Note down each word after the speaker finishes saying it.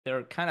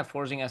they're kind of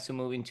forcing us to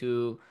move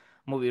into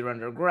movie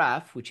render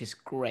graph, which is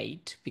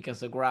great because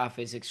the graph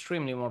is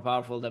extremely more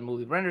powerful than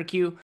movie render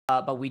queue.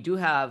 But we do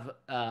have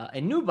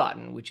a new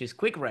button, which is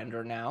quick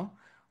render now,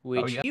 Oh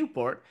which yeah.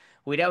 viewport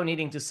without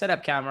needing to set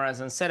up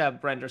cameras and set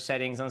up render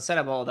settings and set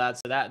up all that.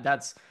 So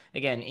that's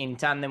again in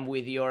tandem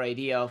with your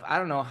idea of I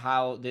don't know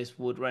how this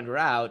would render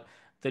out.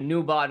 The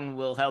new button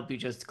will help you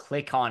just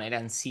click on it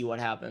and see what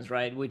happens,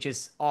 right? Which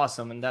is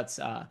awesome, and that's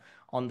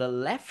on the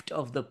left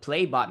of the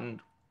play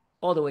button,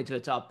 all the way to the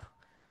top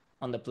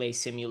on the play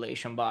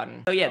simulation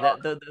button. So yeah,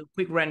 the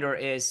quick render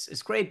is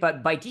great,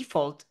 but by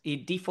default,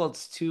 it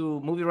defaults to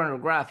movie render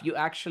graph. You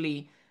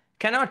actually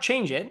cannot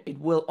change it. It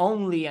will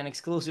only and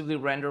exclusively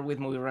render with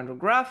movie render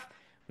graph,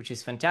 which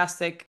is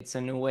fantastic. It's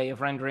a new way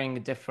of rendering.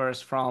 It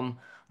differs from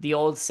the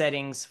old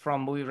settings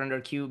from movie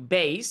render queue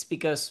base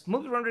because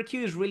movie render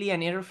queue is really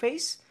an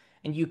interface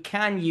and you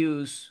can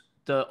use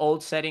the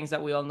old settings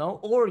that we all know,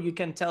 or you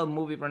can tell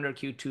movie render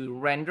queue to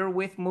render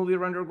with movie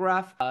render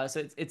graph.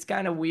 So it's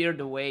kind of weird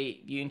the way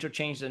you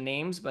interchange the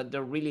names, but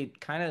they're really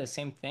kind of the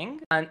same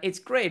thing. And it's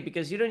great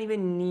because you don't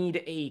even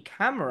need a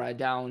camera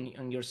down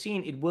on your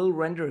scene. It will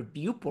render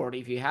viewport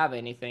if you have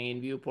anything in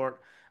viewport.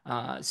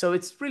 So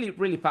it's really,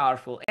 really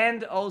powerful.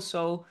 And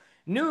also,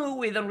 new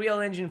with Unreal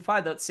Engine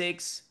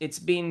 5.6, it's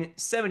been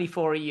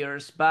 74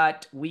 years,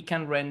 but we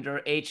can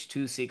render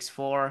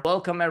H.264.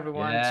 Welcome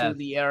everyone to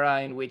the Yes.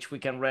 era in which we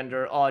can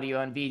render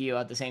audio and video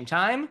at the same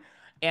time,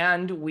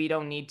 and we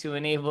don't need to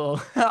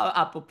enable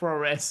Apple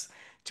ProRes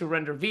to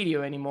render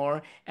video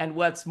anymore. And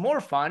what's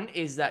more fun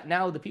is that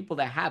now the people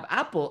that have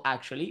Apple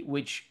actually,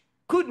 which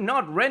could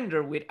not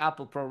render with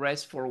Apple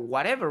ProRes for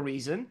whatever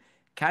reason,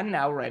 can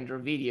now render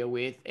video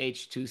with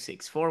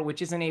H.264,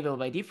 which is enabled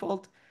by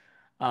default,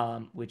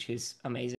 which is amazing.